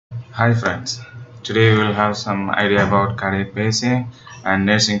Hi friends, today we will have some idea about cardiac pacing and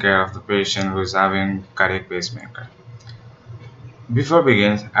nursing care of the patient who is having cardiac pacemaker. Before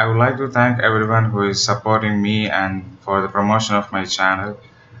begins, I would like to thank everyone who is supporting me and for the promotion of my channel.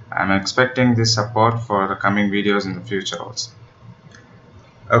 I am expecting this support for the coming videos in the future also.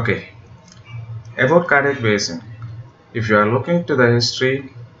 Okay, about cardiac pacing. If you are looking to the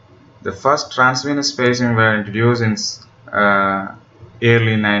history, the first transvenous pacing were introduced in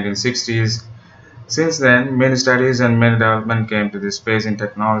early 1960s. Since then, many studies and many development came to this pacing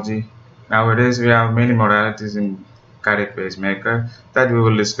technology. Nowadays, we have many modalities in cardiac pacemaker that we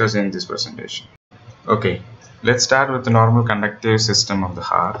will discuss in this presentation. Okay, let's start with the normal conductive system of the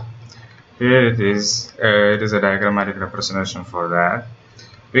heart. Here it is a diagrammatic representation for that.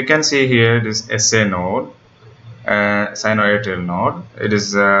 We can see here this SA node, sinoatrial node. It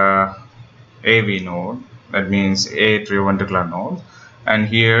is AV node, that means atrioventricular node. And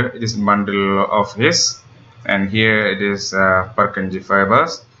here it is bundle of His, and here it is Purkinje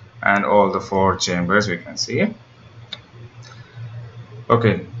fibers and all the four chambers we can see.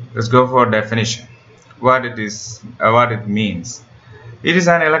 Okay, let's go for definition. What it means. It is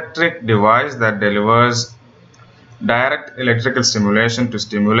an electric device that delivers direct electrical stimulation to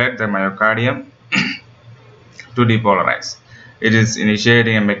stimulate the myocardium to depolarize. It is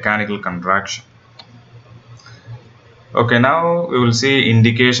initiating a mechanical contraction. Okay, now we will see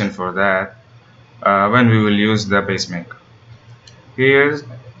indication for that when we will use the pacemaker. Here's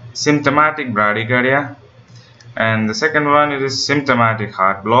symptomatic bradycardia, and the second one is symptomatic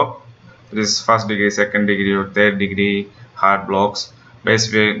heart block. It is first degree, second degree, or third degree heart blocks,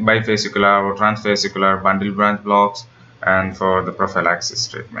 bifascicular or transvascular bundle branch blocks, and for the prophylaxis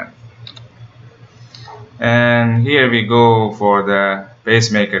treatment. And here we go for the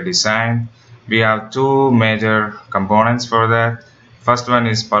pacemaker design. We have two major components for that. First one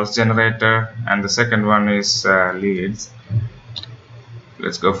is pulse generator and the second one is leads.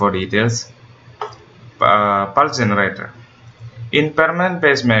 Let's go for details. Pulse generator. In permanent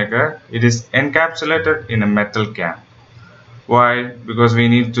pacemaker, it is encapsulated in a metal can. Why? Because we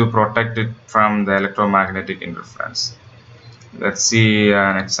need to protect it from the electromagnetic interference. Let's see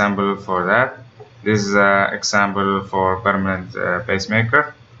an example for that. This is an example for permanent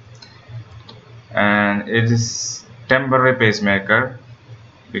pacemaker. And it is temporary pacemaker.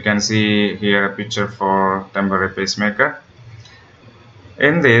 You can see here a picture for temporary pacemaker.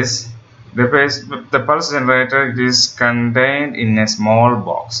 In this, the pulse generator is contained in a small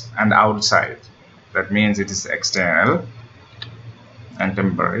box and outside. That means it is external and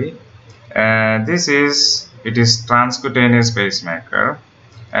temporary. It is transcutaneous pacemaker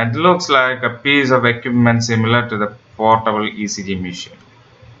and looks like a piece of equipment similar to the portable ECG machine.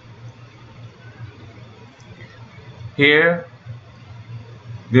 Here,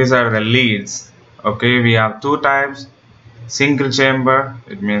 these are the leads. Okay, we have two types: single chamber,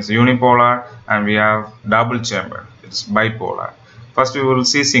 it means unipolar, and we have double chamber, it's bipolar. First, we will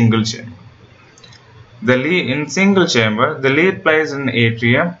see single chamber. In single chamber, the lead plays in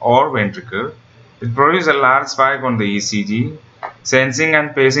atrium or ventricle. It produces a large spike on the ECG, sensing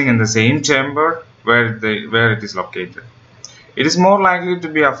and pacing in the same chamber where it is located. It is more likely to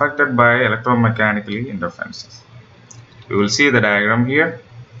be affected by electromechanical interferences. We will see the diagram here.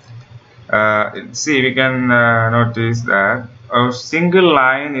 We can notice that a single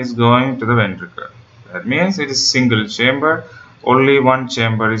line is going to the ventricle. That means it is single chamber, only one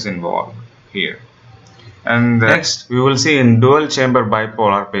chamber is involved here. And next we will see in dual chamber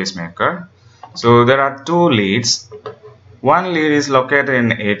bipolar pacemaker. So there are two leads. One lead is located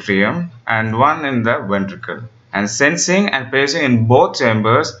in atrium and one in the ventricle, and sensing and pacing in both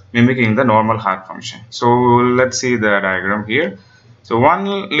chambers, mimicking the normal heart function. So let's see the diagram here. So one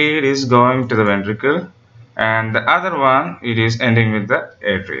lead is going to the ventricle and the other one it is ending with the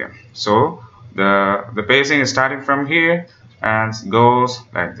atrium. So the pacing is starting from here and goes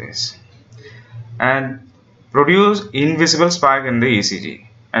like this and produce invisible spike in the ECG.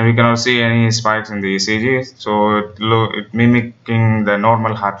 And we cannot see any spikes in the ECG, so it mimicking the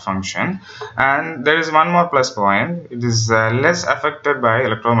normal heart function. And there is one more plus point: it is less affected by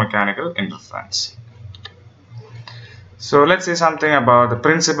electromechanical interference. So let's see something about the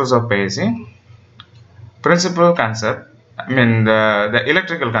principles of pacing. Principal concept, the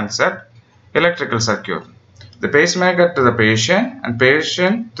electrical concept, electrical circuit. The pacemaker to the patient and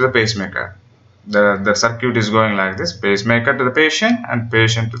patient to the pacemaker. The circuit is going like this: pacemaker to the patient and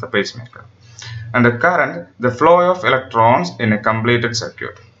patient to the pacemaker. And the current, the flow of electrons in a completed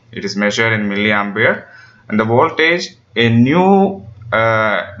circuit. It is measured in milliampere, and the voltage, a new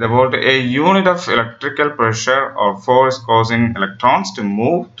a unit of electrical pressure or force causing electrons to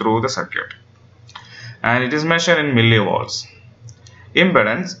move through the circuit, and it is measured in millivolts.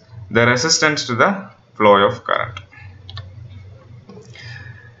 Impedance, the resistance to the flow of current.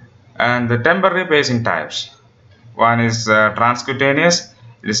 And the temporary pacing types. One is transcutaneous,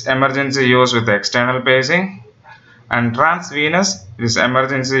 it is emergency use with the external pacing, and transvenous, it is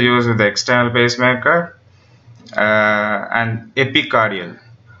emergency use with the external pacemaker, and epicardial,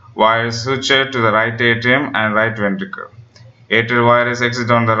 wires switched to the right atrium and right ventricle. Atrial wires exit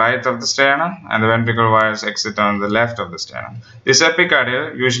on the right of the sternum and the ventricle wires exit on the left of the sternum. This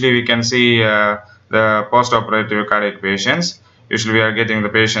epicardial, usually we can see the post-operative cardiac patients. Usually we are getting the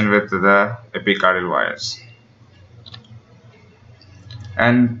patient with the epicardial wires.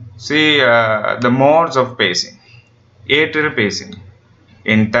 And see the modes of pacing. Atrial pacing,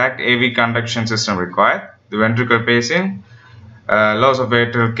 intact AV conduction system required. The ventricular pacing, loss of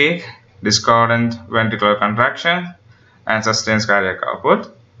atrial kick, discordant ventricular contraction, and sustains cardiac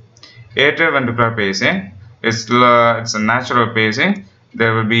output. Atrioventricular pacing, it's a natural pacing.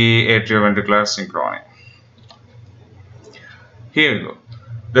 There will be atrioventricular synchrony. Here we go.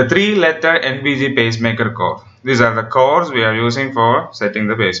 The 3-letter NBG pacemaker code. These are the codes we are using for setting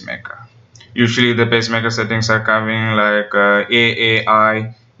the pacemaker. Usually the pacemaker settings are coming like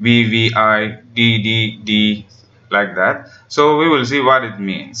AAI, VVI, DDD, like that. So we will see what it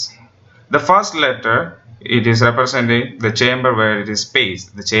means. The first letter, it is representing the chamber where it is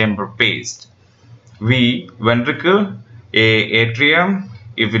paced, the chamber paced. V, ventricle. A, atrium.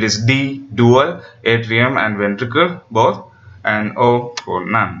 If it is D, dual, atrium and ventricle both, and O for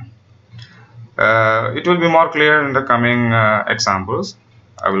none. It will be more clear in the coming examples.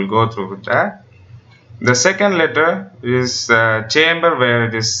 I will go through with that. The second letter is chamber where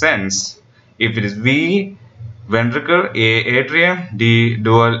it is sensed. If it is V, ventricle. A, atrium. D,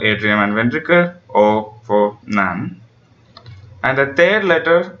 dual, atrium and ventricle. O for none. And the third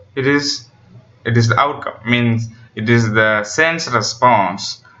letter, it is the outcome, means it is the sense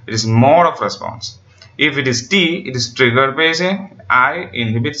response. It is mode of response. If it is T, it is trigger pacing. I,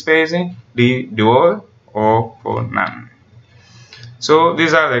 inhibits pacing. D, dual. O for none. So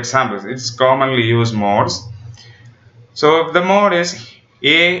these are the examples. It's commonly used modes. So if the mode is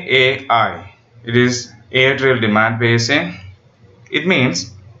AAI, it is atrial demand pacing. It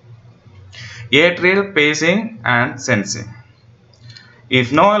means atrial pacing and sensing.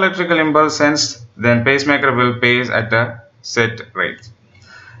 If no electrical impulse sensed, then pacemaker will pace at a set rate.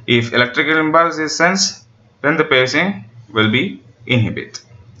 If electrical impulse is sensed, then the pacing will be inhibit.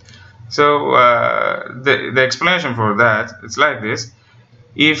 So the explanation for that, it's like this.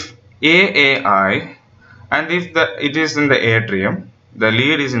 If AAI, and if it is in the atrium, the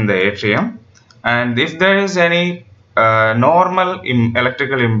lead is in the atrium, and if there is any normal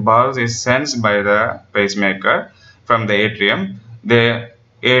electrical impulse is sensed by the pacemaker from the atrium, the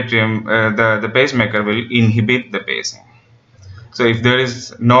pacemaker will inhibit the pacing. So if there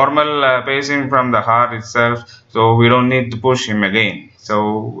is normal pacing from the heart itself, so we don't need to push him again.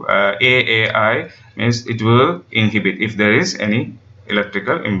 So AAI means it will inhibit if there is any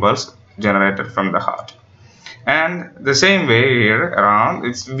electrical impulse generated from the heart. And the same way here around,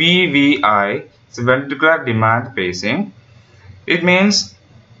 it's VVI, it's ventricular demand pacing. It means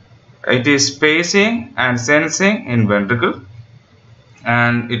it is pacing and sensing in ventricle,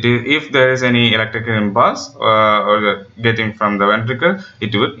 and it is, if there is any electrical impulse or getting from the ventricle,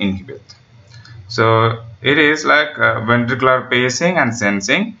 it will inhibit. So it is like ventricular pacing and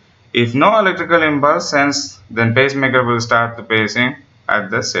sensing. If no electrical impulse sensed, then pacemaker will start the pacing at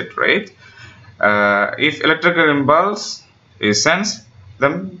the set rate. If electrical impulse is sensed,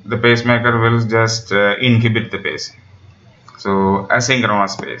 then the pacemaker will just inhibit the pacing. So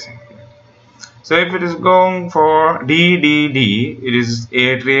asynchronous pacing. So if it is going for DDD, it is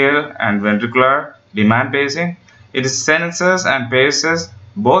atrial and ventricular demand pacing. It is senses and paces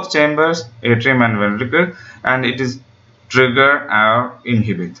both chambers, atrium and ventricle, and it is trigger or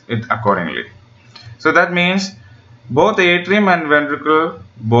inhibit it accordingly. So that means both atrium and ventricle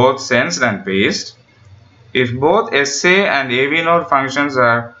both sensed and paced. If both SA and AV node functions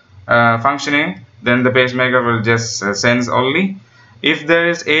are functioning, then the pacemaker will just sense only. If there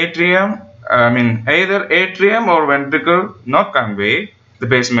is atrium, either atrium or ventricle not conveyed, the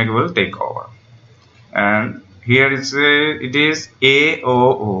pacemaker will take over. And here it is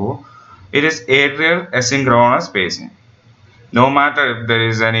AOO. It is atrial asynchronous pacing. No matter if there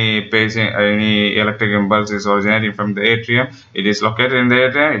is any pacing, any electric impulses originating from the atrium, it is located in the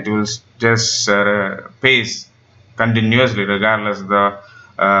atrium, it will just pace continuously regardless of the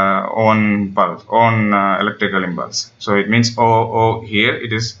on pulse, on electrical impulse. So it means O here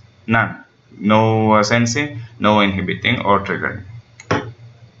it is none, no sensing, no inhibiting or triggering.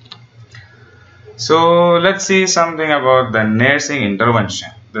 So let's see something about the nursing intervention.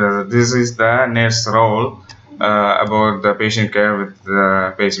 This is the nurse role about the patient care with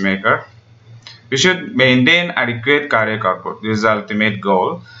the pacemaker. We should maintain adequate cardiac output. This is the ultimate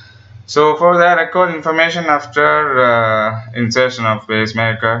goal. So for the record information after insertion of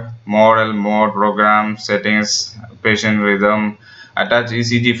pacemaker, model, mode, program, settings, patient rhythm, attach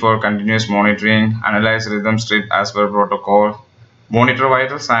ECG for continuous monitoring, analyze rhythm strip as per protocol, monitor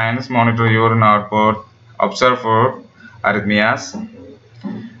vital signs, monitor urine output, observe for arrhythmias,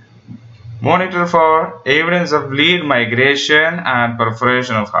 monitor for evidence of lead migration and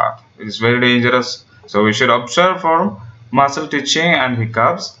perforation of heart. It is very dangerous. So we should observe for muscle twitching and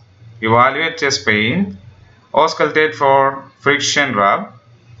hiccups, evaluate chest pain, auscultate for friction rub,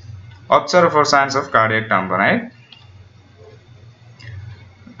 observe for signs of cardiac tamponade.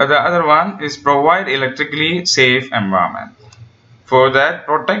 The other one is provide electrically safe environment. For that,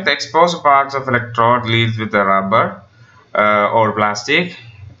 protect the exposed parts of electrode leads with the rubber or plastic.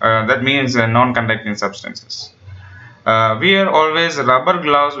 That means non-conducting substances. Wear always rubber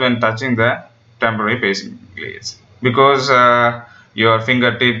gloves when touching the temporary pacing leads, because your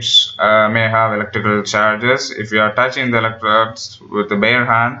fingertips may have electrical charges. If you are touching the electrodes with the bare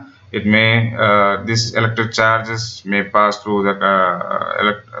hand, it may these electric charges may pass through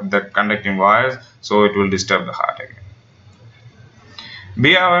the conducting wires, so it will disturb the heart again.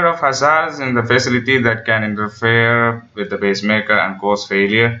 Be aware of hazards in the facility that can interfere with the pacemaker and cause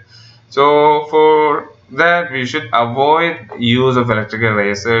failure. So for that, we should avoid use of electrical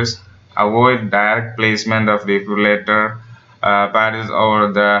razors, avoid direct placement of defibrillator pads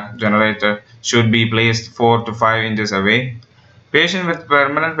over the generator, should be placed 4 to 5 inches away. Patient with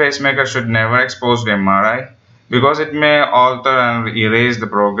permanent pacemaker should never expose to MRI because it may alter and erase the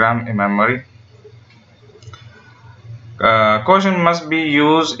program in memory. Caution must be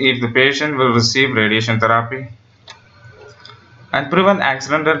used if the patient will receive radiation therapy, and prevent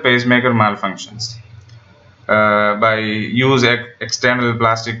accidental pacemaker malfunctions by use external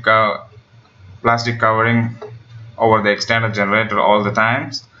plastic covering over the external generator all the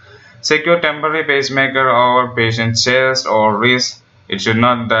times. Secure temporary pacemaker over patient's chest or wrist. It should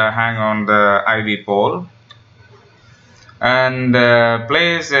not hang on the IV pole. And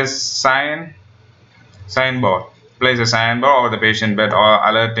place a signboard. Place a signboard over the patient bed or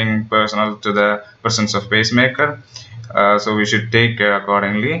alerting personnel to the presence of pacemaker. So we should take care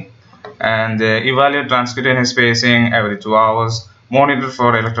accordingly. And evaluate transcutaneous pacing every 2 hours. Monitor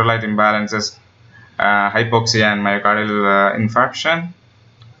for electrolyte imbalances, hypoxia and myocardial infarction.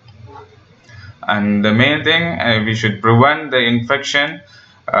 And the main thing, we should prevent the infection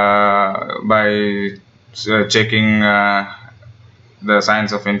by checking the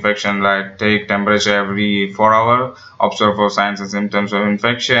signs of infection, like take temperature every 4 hours, observe for signs and symptoms of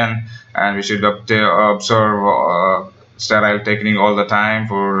infection, and we should observe sterile technique all the time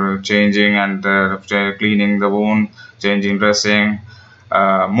for changing and cleaning the wound, changing dressing.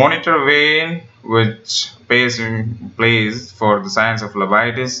 Monitor vein which plays for the signs of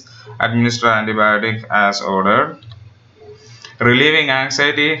phlebitis, administer antibiotic as ordered. Relieving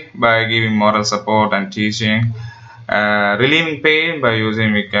anxiety by giving moral support and teaching. Relieving pain by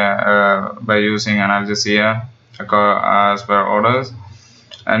using analgesia as per orders,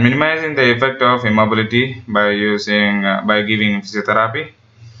 and minimizing the effect of immobility by giving physiotherapy.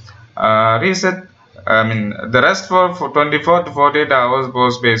 The rest for 24 to 48 hours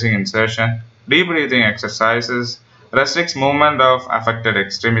post pacing insertion. Deep breathing exercises. Restricts movement of affected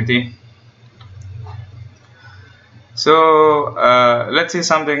extremity. So let's see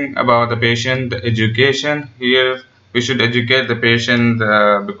something about the patient education. Here we should educate the patient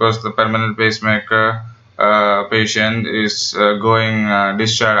because the permanent pacemaker patient is going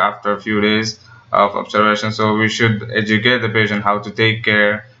discharge after a few days of observation. So we should educate the patient how to take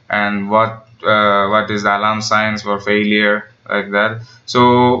care and what is the alarm signs for failure, like that.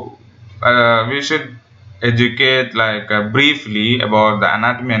 So we should educate briefly about the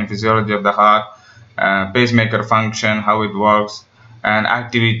anatomy and physiology of the heart, pacemaker function, how it works, and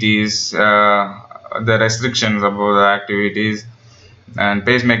activities, the restrictions about the activities, and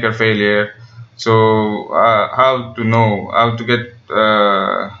pacemaker failure. So how to get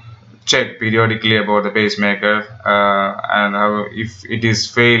checked periodically about the pacemaker, and how, if it is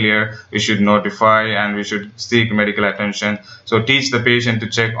failure, we should notify and we should seek medical attention. So teach the patient to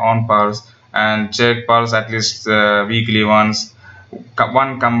check on pulse and check pulse at least weekly once,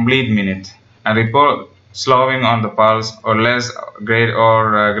 1 complete minute, and report slowing on the pulse or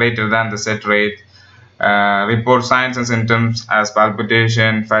greater than the set rate. Report signs and symptoms as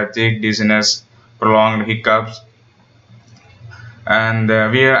palpitation, fatigue, dizziness, prolonged hiccups, and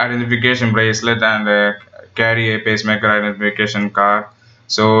wear identification bracelet and carry a pacemaker identification card,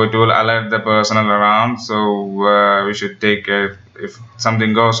 so it will alert the personnel around. So we should take care. If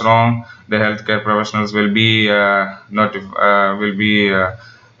something goes wrong, the healthcare professionals will be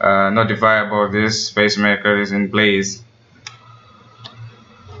notify about this pacemaker is in place.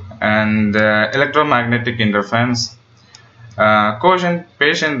 And electromagnetic interference. Caution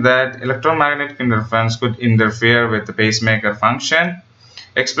patient that electromagnetic interference could interfere with the pacemaker function.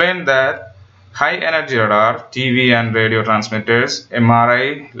 Explain that high energy radar, TV and radio transmitters,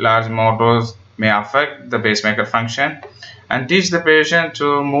 MRI, large motors may affect the pacemaker function. And teach the patient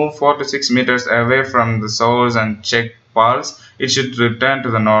to move 4 to 6 meters away from the source and check pulse. It should return to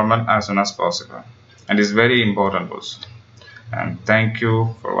the normal as soon as possible, and is very important also. And thank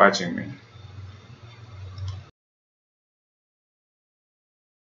you for watching me.